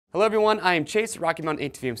Hello everyone, I am Chase at Rocky Mountain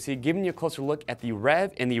ATVMC giving you a closer look at the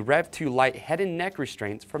Rev and the Rev 2 Lite head and neck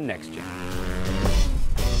restraints from NecksGen.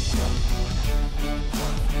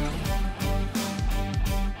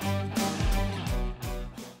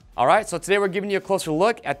 Alright, so today we're giving you a closer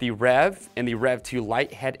look at the Rev and the Rev 2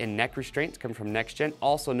 Lite head and neck restraints coming from NecksGen,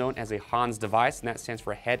 also known as a HANS device, and that stands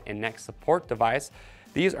for head and neck support device.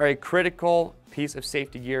 These are a critical piece of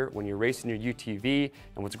safety gear when you're racing your UTV,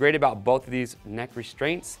 and what's great about both of these neck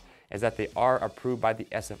restraints is that they are approved by the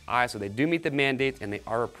SFI, so they do meet the mandates and they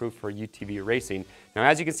are approved for UTV racing. Now,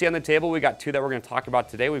 as you can see on the table, we got two that we're going to talk about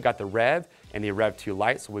today. We've got the Rev and the Rev 2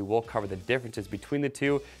 Lite, so we will cover the differences between the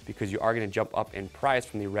two because you are going to jump up in price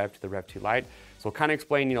from the Rev to the Rev 2 Lite. So we'll kind of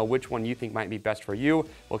explain, which one you think might be best for you.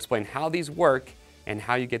 We'll explain how these work and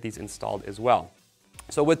how you get these installed as well.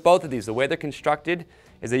 So with both of these, the way they're constructed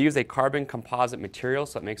is they use a carbon composite material,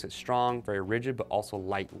 so it makes it strong, very rigid, but also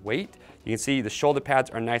lightweight. You can see the shoulder pads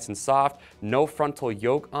are nice and soft. No frontal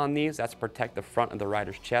yoke on these. That's to protect the front of the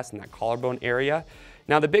rider's chest and that collarbone area.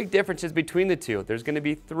 Now the big differences between the two, there's going to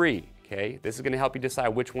be three, okay? This is going to help you decide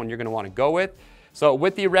which one you're going to want to go with. So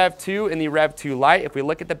with the Rev 2 and the Rev 2 Lite, if we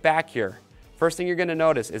look at the back here, first thing you're going to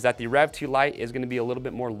notice is that the Rev 2 Lite is going to be a little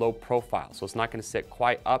bit more low profile, so it's not going to sit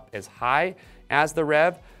quite up as high as the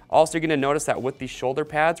Rev. Also, you're going to notice that with the shoulder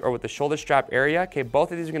pads or with the shoulder strap area, okay,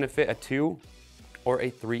 both of these are going to fit a 2 or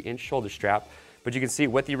a 3-inch shoulder strap. But you can see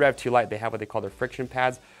with the Rev 2 Lite, they have what they call their friction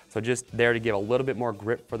pads. So just there to give a little bit more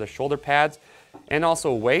grip for the shoulder pads. And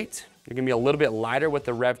also weight, you're going to be a little bit lighter with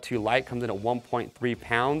the Rev 2 Lite, comes in at 1.3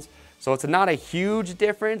 pounds. So it's not a huge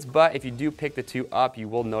difference, but if you do pick the two up, you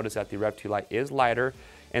will notice that the Rev 2 Lite is lighter.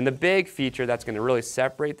 And the big feature that's going to really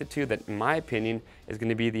separate the two, that in my opinion, is going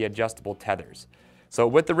to be the adjustable tethers. So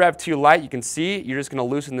with the Rev 2 Lite, you can see you're just going to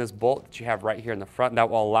loosen this bolt that you have right here in the front. That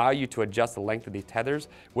will allow you to adjust the length of these tethers.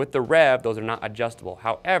 With the Rev, those are not adjustable.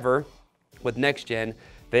 However, with NecksGen,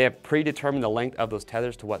 they have predetermined the length of those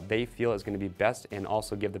tethers to what they feel is going to be best and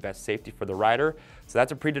also give the best safety for the rider. So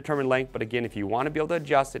that's a predetermined length, but again, if you want to be able to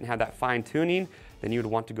adjust it and have that fine tuning, then you would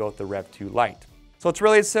want to go with the Rev 2 Lite. So it's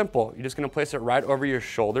really simple. You're just going to place it right over your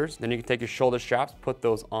shoulders. Then you can take your shoulder straps, put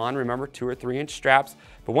those on. Remember, 2 or 3-inch straps.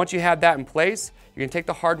 But once you have that in place, you can take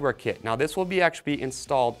the hardware kit. Now this will be actually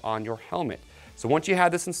installed on your helmet. So once you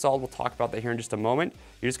have this installed, we'll talk about that here in just a moment.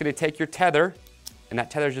 You're just going to take your tether, and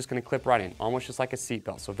that tether is just going to clip right in, almost just like a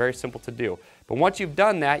seatbelt. So very simple to do. But once you've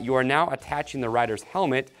done that, you are now attaching the rider's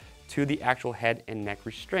helmet to the actual head and neck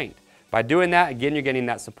restraint. By doing that, again, you're getting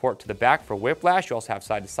that support to the back for whiplash. You also have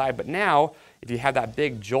side to side, but now, if you have that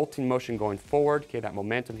big jolting motion going forward, okay, that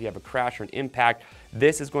momentum, if you have a crash or an impact,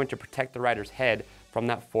 this is going to protect the rider's head from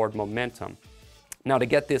that forward momentum. Now to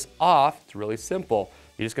get this off, it's really simple.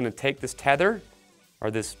 You're just gonna take this tether,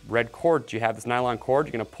 or this red cord that you have, this nylon cord,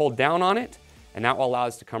 you're gonna pull down on it, and that will allow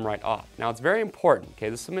this to come right off. Now it's very important, okay,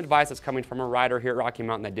 this is some advice that's coming from a rider here at Rocky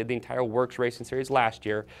Mountain that did the entire Works Racing Series last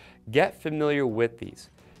year. Get familiar with these.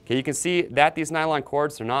 Okay, you can see that these nylon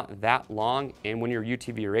cords are not that long, and when you're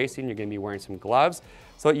UTV racing, you're going to be wearing some gloves.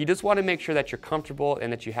 So you just want to make sure that you're comfortable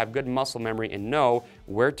and that you have good muscle memory and know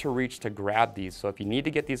where to reach to grab these. So if you need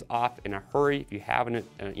to get these off in a hurry, if you have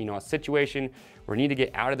a situation where you need to get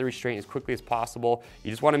out of the restraint as quickly as possible, you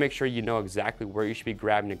just want to make sure you know exactly where you should be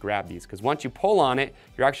grabbing to grab these. Because once you pull on it,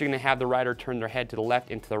 you're actually going to have the rider turn their head to the left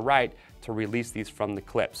and to the right to release these from the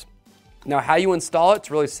clips. Now how you install it,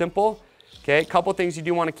 it's really simple. Okay, a couple things you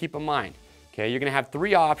do want to keep in mind. Okay, you're going to have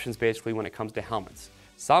 3 options basically when it comes to helmets.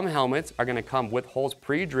 Some helmets are going to come with holes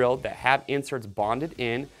pre-drilled that have inserts bonded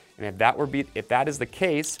in, and if that is the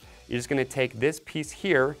case, you're just going to take this piece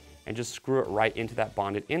here and just screw it right into that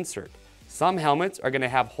bonded insert. Some helmets are going to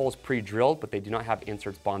have holes pre-drilled, but they do not have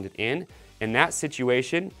inserts bonded in. In that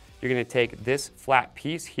situation, you're going to take this flat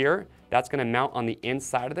piece here, that's going to mount on the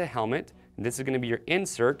inside of the helmet. This is going to be your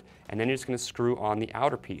insert, and then you're just going to screw on the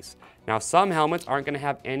outer piece. Now, some helmets aren't going to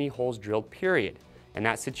have any holes drilled, period. In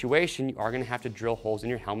that situation, you are going to have to drill holes in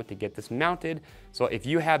your helmet to get this mounted. So if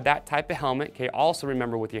you have that type of helmet, okay, also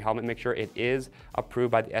remember with your helmet, make sure it is approved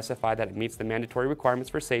by the SFI, that it meets the mandatory requirements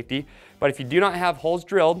for safety. But if you do not have holes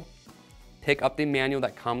drilled, pick up the manual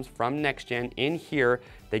that comes from NecksGen. In here,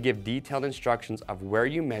 they give detailed instructions of where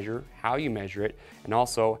you measure, how you measure it, and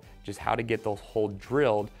also just how to get those holes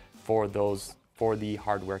drilled for the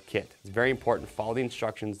hardware kit. It's very important. Follow the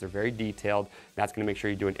instructions. They're very detailed. That's going to make sure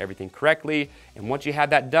you're doing everything correctly. And once you have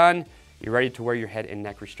that done, you're ready to wear your head and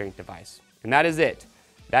neck restraint device. And that is it.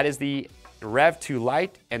 That is the Rev 2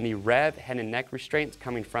 Lite and the Rev head and neck restraints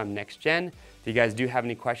coming from NecksGen. If you guys do have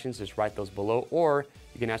any questions, just write those below or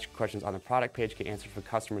You can ask your questions on the product page, get answers from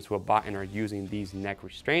customers who have bought and are using these neck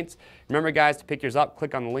restraints. Remember guys, to pick yours up,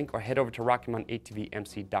 click on the link or head over to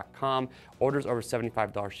RockyMountainATVMC.com. Orders over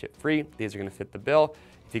 $75 ship free. These are gonna fit the bill.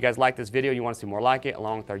 If you guys like this video and you want to see more like it,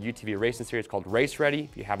 along with our UTV racing series called Race Ready,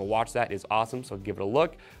 if you haven't watched that, it's awesome, so give it a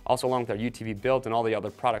look. Also, along with our UTV builds and all the other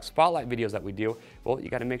product spotlight videos that we do, well, you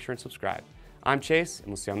got to make sure and subscribe. I'm Chase, and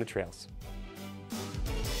we'll see you on the trails.